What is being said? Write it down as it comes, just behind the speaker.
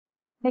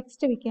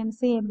next we can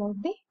see about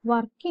the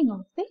working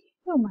of the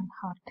human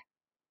heart.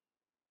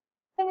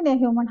 എങ്ങനെയാ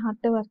human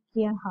heart work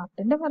ചെയ്യുക?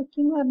 ഹാർട്ടിന്റെ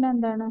working എന്ന് പറഞ്ഞാൽ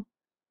എന്താണ്?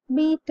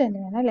 ബീറ്റ്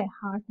തന്നെയാണ് അല്ലെ,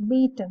 ഹാർട്ട്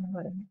ബീറ്റ് എന്ന്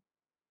പറയുന്നത്.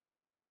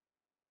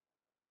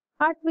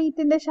 ഹാർട്ട്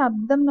ബീറ്റിന്റെ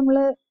ശബ്ദം നമ്മൾ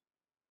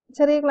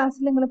ചെറിയ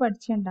ക്ലാസ്സിൽ നിങ്ങൾ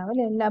പഠിച്ചിട്ടുണ്ടാവും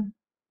അല്ലെ, ലബ്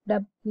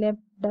ഡബ്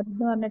ലെബ് ഡബ്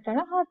എന്ന്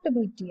പറഞ്ഞിട്ടാണ് ഹാർട്ട്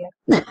ബീറ്റ്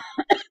ചെയ്യുക.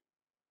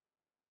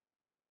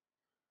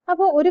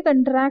 അപ്പോൾ ഒരു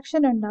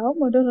കൺട്രാക്ഷൻ ഉണ്ടാവും,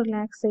 ഒരു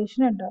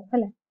റിലാക്സേഷൻ ഉണ്ടാവും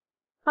അല്ലെ.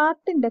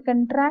 ഹാർട്ടിന്റെ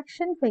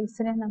കൺട്രാക്ഷൻ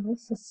ഫേസിനെ നമ്മൾ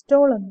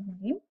സിസ്റ്റോൾ എന്ന്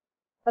പറയും,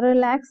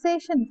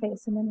 റിലാക്സേഷൻ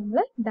ഫേസിനെ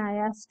നമ്മൾ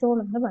ഡയാസ്റ്റോൾ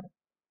എന്ന് പറയും.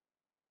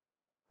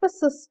 ഇപ്പൊ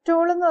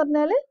സിസ്റ്റോൾ എന്ന്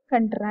പറഞ്ഞാൽ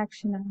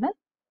കൺട്രാക്ഷൻ ആണ്.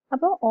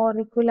 അപ്പോൾ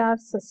ഓറിക്കുലാർ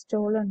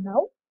സിസ്റ്റോൾ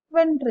ഉണ്ടാവും,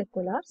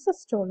 വെൻട്രിക്കുലാർ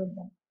സിസ്റ്റോൾ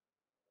ഉണ്ടാവും.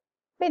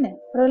 പിന്നെ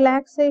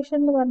റിലാക്സേഷൻ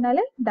എന്ന് പറഞ്ഞാൽ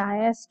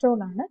ഡയാസ്റ്റോൾ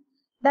ആണ്.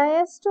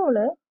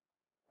 ഡയാസ്റ്റോള്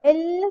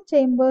എല്ലാ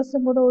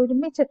ചേമ്പേഴ്സും കൂടെ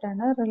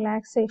ഒരുമിച്ചിട്ടാണ്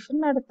റിലാക്സേഷൻ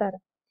നടത്താറ്.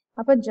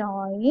 അപ്പൊ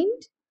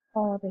ജോയിന്റ്,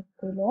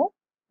 ഓറിക്കുലോ,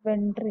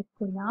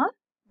 വെൻട്രിക്കുലാർ,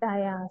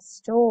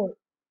 ഡയാസ്റ്റോൾ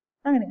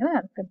അങ്ങനെയാണ്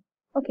നടക്കുന്നത്.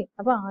 ഓക്കെ,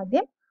 അപ്പൊ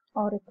ആദ്യം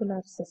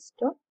ഓറിക്കുലാർ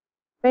സിസ്റ്റോൾ,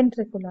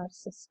 വെൻട്രിക്കുലാർ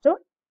സിസ്റ്റോൾ,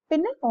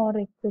 പിന്നെ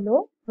ഓറിക്കുലോ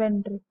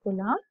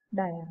വെൻട്രിക്കുലാർ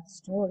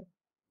ഡയാസ്റ്റോൾ,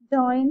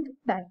 ജോയിന്റ്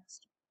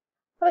ഡയാസ്റ്റോൾ.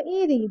 അപ്പൊ ഈ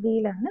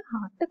രീതിയിലാണ്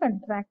ഹാർട്ട്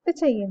കൺട്രാക്ട്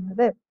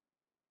ചെയ്യുന്നത്.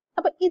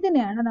 അപ്പൊ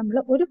ഇതിനെയാണ് നമ്മൾ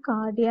ഒരു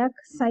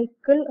കാർഡിയാക്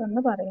സൈക്കിൾ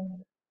എന്ന്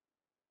പറയുന്നത്.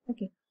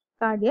 ഓക്കെ,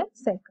 കാർഡിയാക്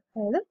സൈക്കിൾ,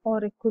 അതായത്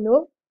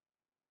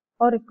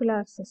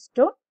auricular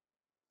systole,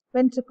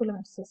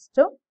 ventricular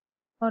systole,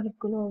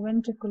 ഓറിക്കുലോ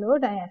വെൻട്രിക്കുലോ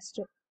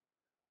diastole.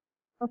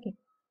 Okay,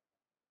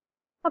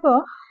 അപ്പോ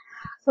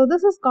so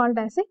this is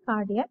called as A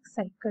cardiac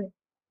cycle.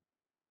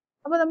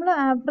 അപ്പൊ നമ്മൾ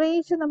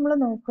ആവറേജ് നമ്മൾ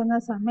നോക്കുന്ന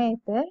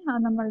സമയത്ത്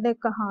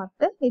നമ്മളുടെയൊക്കെ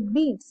heart it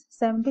beats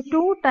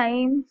 72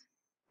 times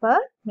per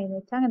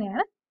minute.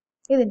 അങ്ങനെയാണ്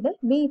ഇതിന്റെ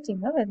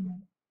ബീറ്റിംഗ്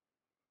വരുന്നത്.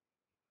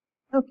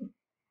 ഓക്കെ,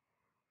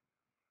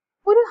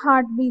 ഒരു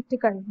ഹാർട്ട് ബീറ്റ്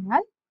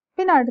കഴിഞ്ഞാൽ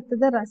പിന്നെ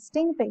അടുത്തത്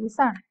റെസ്റ്റിംഗ് ഫേസ്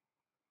ആണ്.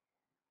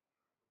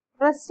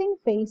 Resting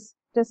face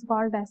is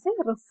called as A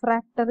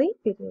refractory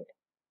period.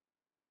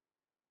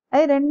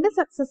 അതായത് രണ്ട്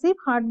സക്സസീവ്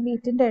ഹാർട്ട്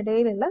ബീറ്റിന്റെ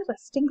ഇടയിലുള്ള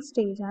റെസ്റ്റിംഗ്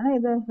സ്റ്റേജ് ആണ്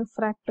ഇത്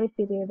റിഫ്രാക്ടറി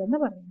പീരിയഡ് എന്ന്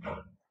പറയുന്നത്.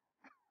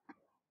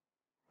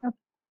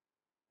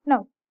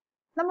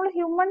 നമ്മൾ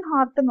ഹ്യൂമൻ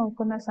ഹാർട്ട്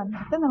നോക്കുന്ന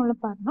സമയത്ത് നമ്മൾ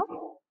പറഞ്ഞു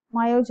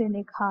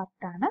മയോജനിക്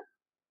ഹാർട്ട് ആണ്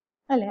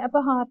അല്ലെ. അപ്പൊ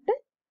ഹാർട്ട്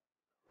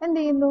എന്ത്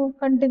ചെയ്യുന്നു?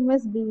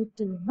 കണ്ടിന്യൂസ് ബീറ്റ്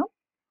ചെയ്യുന്നു.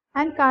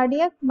 ആൻഡ്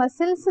കാർഡിയാക്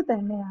മസിൽസ്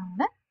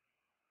തന്നെയാണ്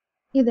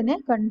ഇതിനെ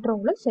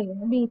കൺട്രോൾ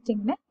ചെയ്യുന്നത്,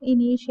 ബീറ്റിങ്ങിനെ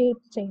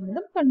ഇനീഷ്യേറ്റ്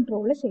ചെയ്യുന്നതും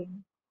കൺട്രോൾ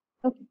ചെയ്യുന്നതും.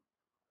 ഓക്കെ,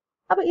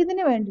 അപ്പൊ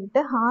ഇതിന്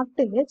വേണ്ടിയിട്ട്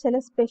ഹാർട്ടിൽ ചില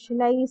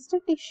സ്പെഷ്യലൈസ്ഡ്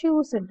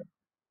ടിഷ്യൂസ് ഉണ്ട്,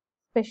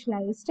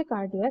 സ്പെഷ്യലൈസ്ഡ്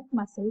കാർഡിയാക്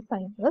മസിൽ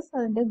ഫൈബേഴ്സ്,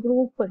 അതിന്റെ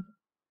ഗ്രൂപ്പ് ഉണ്ട്.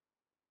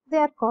 They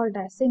are called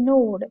as A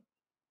node.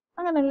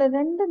 അങ്ങനെയുള്ള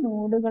രണ്ട്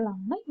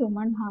നോഡുകളാണ്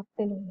ഹ്യൂമൻ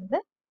ഹാർട്ടിലുള്ളത്,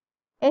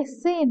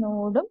 എസ് എ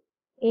നോഡും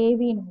എ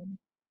വി നോഡും.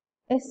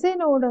 എസ് എ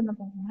നോഡ് എന്ന്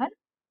പറഞ്ഞാൽ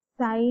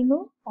സൈനോ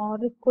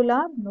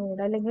ഓറിക്കുലാർ നോഡ്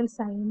അല്ലെങ്കിൽ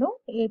സൈനോ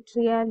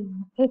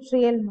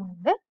ഏട്രിയൽ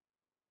നോഡ്.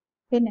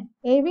 പിന്നെ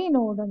എ വി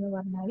നോഡ് എന്ന്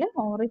പറഞ്ഞാൽ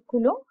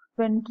ഓറിക്കുലോ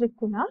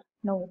വെൻട്രിക്കുലാർ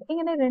നോഡ്.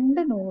 ഇങ്ങനെ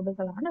രണ്ട്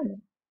നോഡുകളാണ്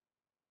ഉള്ളത്.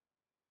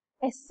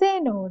 S A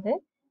node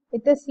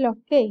it is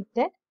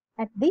located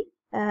at the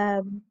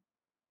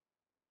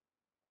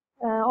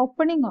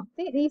opening of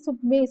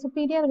the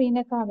superior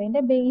Veena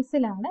കാവേന്റെ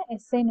ബേസിലാണ്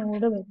എസ് എ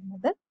നോഡ്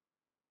വരുന്നത്.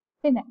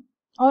 പിന്നെ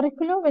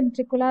ഓറിക്കുലോ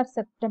വെൻട്രിക്കുലാർ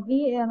സെപ്റ്റം, ഈ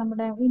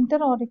നമ്മുടെ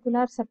ഇന്റർ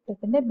ഓറിക്കുലാർ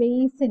സെപ്റ്റത്തിന്റെ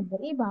ബേസിന്റെ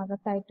ഈ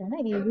ഭാഗത്തായിട്ടാണ്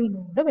എ വി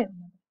നോഡ്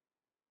വരുന്നത്.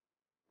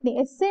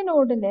 എസ്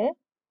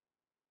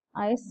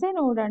എ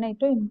നോഡാണ്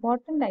ഏറ്റവും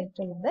ഇമ്പോർട്ടന്റ്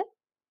ആയിട്ടുള്ളത്,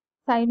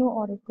 സൈനോ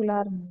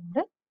ഓറിക്കുലാർ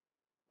നോഡ്.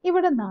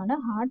 ഇവിടെ നിന്നാണ്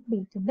ഹാർട്ട്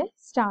ബീറ്റിന്റെ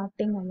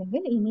സ്റ്റാർട്ടിങ്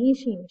അല്ലെങ്കിൽ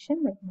ഇനീഷ്യേഷൻ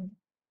വരുന്നത്,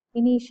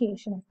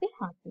 initiation of the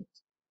heart beat.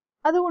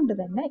 അതുകൊണ്ട്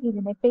തന്നെ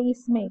ഇതിനെ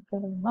പേസ്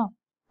മേക്കർ എന്നോ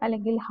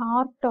അല്ലെങ്കിൽ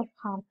ഹാർട്ട് ഓഫ്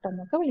ഹാർട്ട്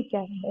എന്നൊക്കെ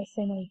വിളിക്കാറുണ്ട്. എസ്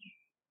എ നോഡ്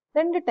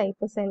രണ്ട്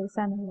ടൈപ്പ് സെൽസ്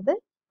ആണുള്ളത്,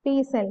 പി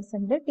സെൽസ്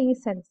ഉണ്ട്, ടി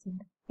സെൽസ്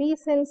ഉണ്ട്. പി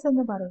സെൽസ്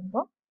എന്ന്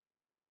പറയുമ്പോൾ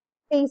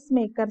പേസ്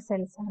മേക്കർ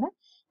സെൽസ് ആണ്.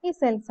 ഈ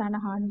സെൽസ് ആണ്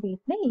ഹാർട്ട്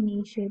ബീറ്റിനെ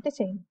ഇനീഷ്യേറ്റ്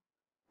ചെയ്യുന്നത്.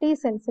 ടി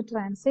സെൽസ്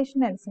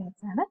ട്രാൻസിഷണൽ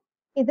സെൽസ് ആണ്.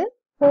 ഇത്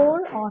ഹോൾ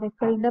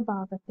ഓറിക്കിളിന്റെ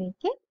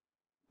ഭാഗത്തേക്ക്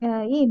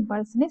ഈ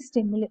ഇമ്പൾസിനെ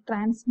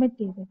ട്രാൻസ്മിറ്റ്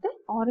ചെയ്തിട്ട്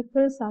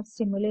auricles R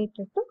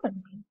stimulated to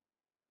control.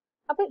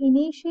 അപ്പൊ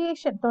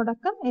ഇനീഷ്യേഷൻ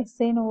തുടക്കം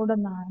എസ് എ നോഡ്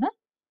എന്നാണ്.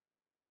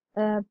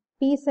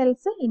 പി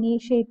സെൽസ്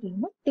ഇനീഷ്യേറ്റ്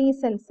ചെയ്യുന്നു, ടി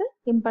സെൽസ്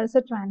ഇമ്പൾസ്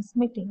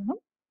ട്രാൻസ്മിറ്റ് ചെയ്യുന്നു,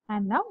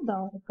 and now the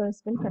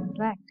auricles will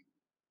contract.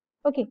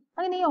 Okay,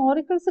 അങ്ങനെ ഈ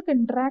ഓറിക്കിൾസ്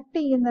കൺട്രാക്ട്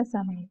ചെയ്യുന്ന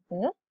സമയത്ത്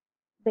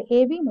the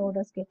A V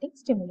node is getting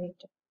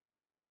stimulated.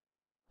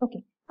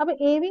 Okay, അപ്പൊ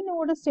എ വി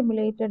നോഡ്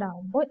സ്റ്റിമുലേറ്റഡ്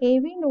ആകുമ്പോൾ A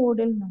V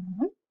നോഡിൽ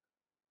നിന്നും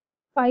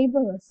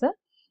ഫൈബേഴ്സ്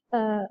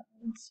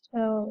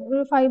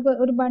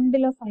ഒരു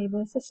ബണ്ടിൽ ഓഫ്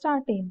ഫൈബേഴ്സ്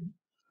സ്റ്റാർട്ട് ചെയ്യുന്നു.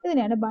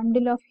 ഇതിനെയാണ്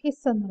ബണ്ടിൽ ഓഫ്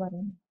ഹിസ് എന്ന്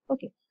പറയുന്നത്.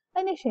 ഓക്കെ,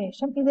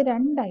 അതിനുശേഷം ഇത്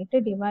രണ്ടായിട്ട്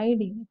ഡിവൈഡ്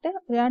ചെയ്തിട്ട്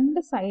രണ്ട്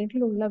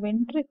സൈഡിലുള്ള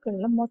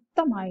വെൻട്രിക്കിളിൽ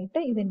മൊത്തമായിട്ട്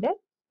ഇതിന്റെ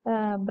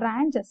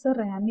ബ്രാഞ്ചസ്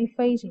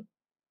റാമിഫൈ ചെയ്യും.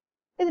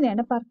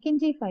 ഇതിനെയാണ്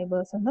പർക്കിൻജി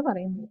ഫൈബേഴ്സ് എന്ന്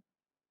പറയുന്നത്.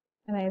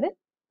 അതായത്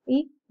ഈ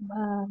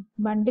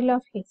ബണ്ടിൽ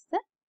ഓഫ് ഹിസ്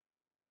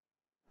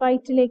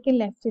റൈറ്റിലേക്കും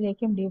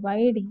ലെഫ്റ്റിലേക്കും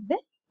ഡിവൈഡ് ചെയ്ത്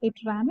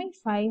it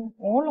റാമിഫൈ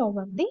all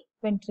over the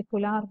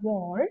ventricular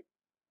wall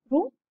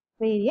through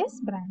various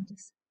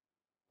branches.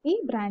 ഈ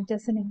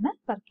ബ്രാഞ്ചസിനാണ്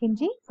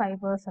പർക്കിൻജി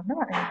ഫൈബേഴ്സ് എന്ന്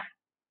പറയുന്നത്.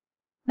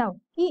 നൗ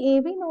ഈ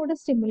AV നോഡ്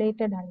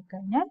സ്റ്റിമുലേറ്റഡ് ആയി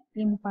കഴിഞ്ഞാൽ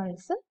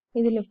ഇമ്പൾസ്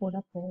ഇതിൽ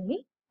കൂടെ പോയി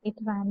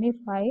it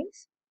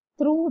റാമിഫൈസ്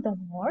through the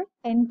wall,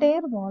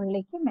 entire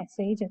വാളിലേക്ക്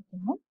message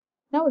എത്തുന്നു.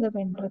 Now the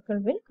ventricle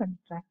will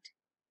contract.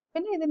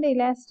 പിന്നെ ഇതിന്റെ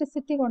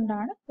ഇലാസ്റ്റിസിറ്റി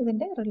കൊണ്ടാണ്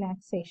ഇതിന്റെ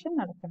റിലാക്സേഷൻ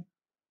നടക്കുന്നത്.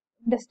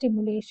 The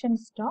stimulation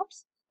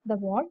stops the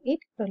wall,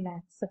 it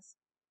relaxes.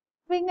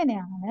 അപ്പൊ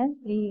ഇങ്ങനെയാണ്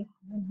ഈ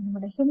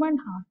നമ്മുടെ ഹ്യൂമൻ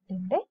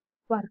ഹാർട്ടിന്റെ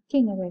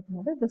വർക്കിംഗ്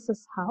വരുന്നത്. This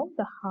is how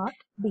the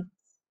heart beats.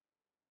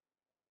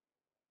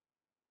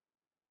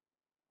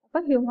 അപ്പൊ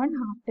ഹ്യൂമൻ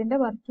ഹാർട്ടിന്റെ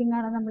വർക്കിംഗ്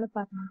ആണ് നമ്മൾ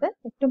പറഞ്ഞത്.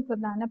 ഏറ്റവും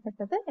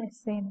പ്രധാനപ്പെട്ടത്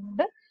SA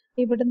നോഡ്.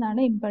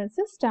 ഇവിടുന്നാണ്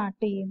ഇമ്പൾസ്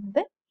സ്റ്റാർട്ട്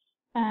ചെയ്യുന്നത്.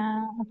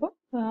 അപ്പോൾ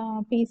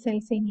P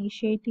സെൽസ്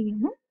ഇനീഷ്യേറ്റ്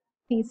ചെയ്യുന്നു,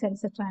 T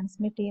സെൽസ്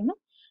ട്രാൻസ്മിറ്റ് ചെയ്യുന്നു.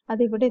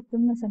 അത് ഇവിടെ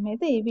എത്തുന്ന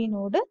സമയത്ത് AV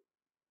നോഡ്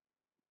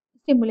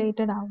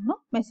സ്റ്റിമുലേറ്റഡ് ആവുന്നു,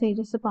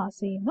 മെസ്സേജസ് പാസ്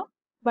ചെയ്യുന്നു.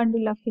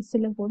 ബണ്ടിൽ ഓഫ്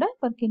ഹിസിൽ കൂടെ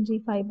പർക്കിൻജി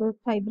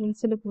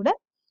ഫൈബ്രിൽസിൽ കൂടെ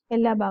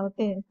എല്ലാ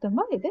ഭാഗത്തും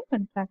എത്തുമ്പോൾ ഇത്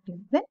കൺട്രാക്ട്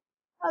ചെയ്യുന്നത്.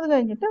 അത്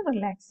കഴിഞ്ഞിട്ട്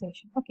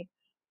റിലാക്സേഷൻ. ഓക്കെ.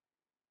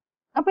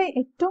 അപ്പൊ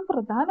ഏറ്റവും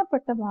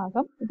പ്രധാനപ്പെട്ട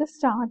ഭാഗം ഇത്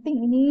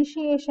സ്റ്റാർട്ടിങ്,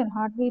 ഇനീഷ്യേഷൻ,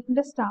 ഹാർട്ട്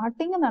ബീറ്റിന്റെ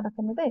സ്റ്റാർട്ടിങ്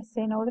നടക്കുന്നത്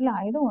SA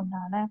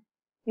നോഡിലായതുകൊണ്ടാണ്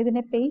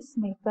ഇതിനെ പേസ്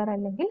മേക്കർ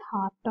അല്ലെങ്കിൽ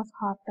ഹാർട്ട് ഓഫ്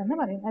ഹാർട്ട് എന്ന്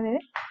പറയുന്നത്.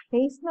 അതായത്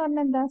പേസ് എന്ന്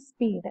പറഞ്ഞാൽ എന്താ,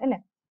 സ്പീഡ് അല്ലെ.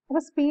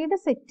 അപ്പൊ സ്പീഡ്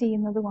സെറ്റ്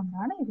ചെയ്യുന്നത്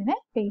കൊണ്ടാണ് ഇതിനെ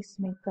പേസ്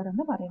മേക്കർ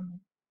എന്ന് പറയുന്നത്.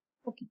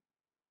 ഓക്കെ,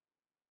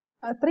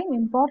 അത്രയും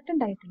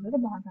ഇമ്പോർട്ടൻ്റ് ആയിട്ടുള്ള ഒരു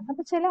ഭാഗമാണ്.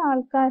 അപ്പൊ ചില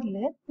ആൾക്കാരിൽ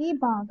ഈ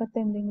ഭാഗത്ത്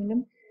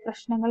എന്തെങ്കിലും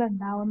പ്രശ്നങ്ങൾ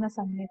ഉണ്ടാവുന്ന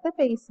സമയത്ത്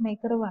പേസ്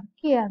മേക്കർ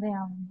വർക്ക് ചെയ്യാതെ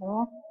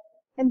ആവുമ്പോൾ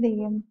എന്ത്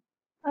ചെയ്യും,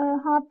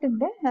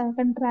 ഹാർട്ടിന്റെ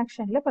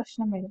കൺട്രാക്ഷനിൽ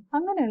പ്രശ്നം വരും.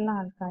 അങ്ങനെയുള്ള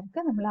ആൾക്കാർക്ക്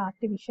നമ്മൾ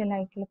ആർട്ടിഫിഷ്യൽ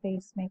ആയിട്ടുള്ള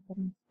പേസ് മേക്കർ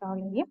ഇൻസ്റ്റാൾ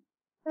ചെയ്യും.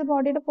 അത്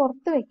ബോഡിയുടെ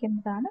പുറത്ത്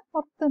വെക്കുന്നതാണ്.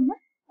 പുറത്തുനിന്ന്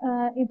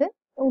ഇത്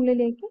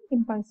ഉള്ളിലേക്ക്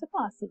ഇമ്പൾസ്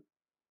പാസ് ചെയ്യും.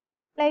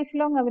 ലൈഫ്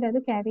ലോങ് അവരത്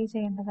ക്യാരി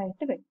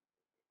ചെയ്യേണ്ടതായിട്ട് വരും.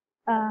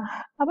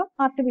 അപ്പം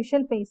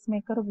ആർട്ടിഫിഷ്യൽ പേസ്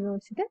മേക്കർ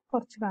ഉപയോഗിച്ചിട്ട്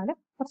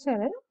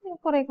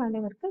കുറെ കാലം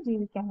ഇവർക്ക്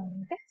ജീവിക്കാൻ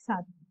വേണ്ടിയിട്ട്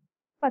സാധിക്കും.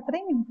 അപ്പൊ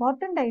അത്രയും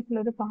ഇമ്പോർട്ടൻ്റ് ആയിട്ടുള്ള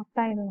ഒരു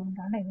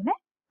പാർട്ടായതുകൊണ്ടാണ് ഇതിനെ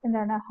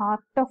എന്താണ്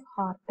ഹാർട്ട് ഓഫ്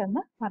ഹാർട്ട്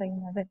എന്ന്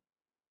പറയുന്നത്.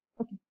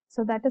 Okay,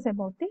 so that is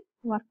about the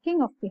working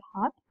of the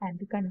heart and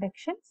the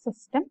conduction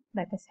system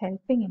that is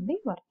helping in the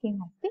working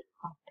of the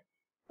heart.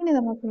 ഇനി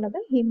നമുക്കുള്ളത്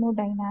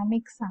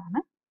ഹീമോഡൈനാമിക്സ് ആണ്.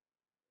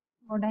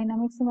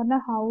 ഹീമോഡൈനാമിക്സ് എന്ന്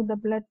പറഞ്ഞാൽ ഹൗ ദ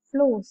ബ്ലഡ്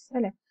ഫ്ലോസ്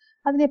അല്ലെ,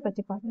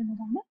 അതിനെപ്പറ്റി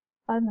പറയുന്നതാണ്.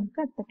 അത് നമുക്ക്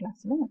അടുത്ത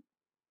ക്ലാസ്സിൽ നോക്കാം.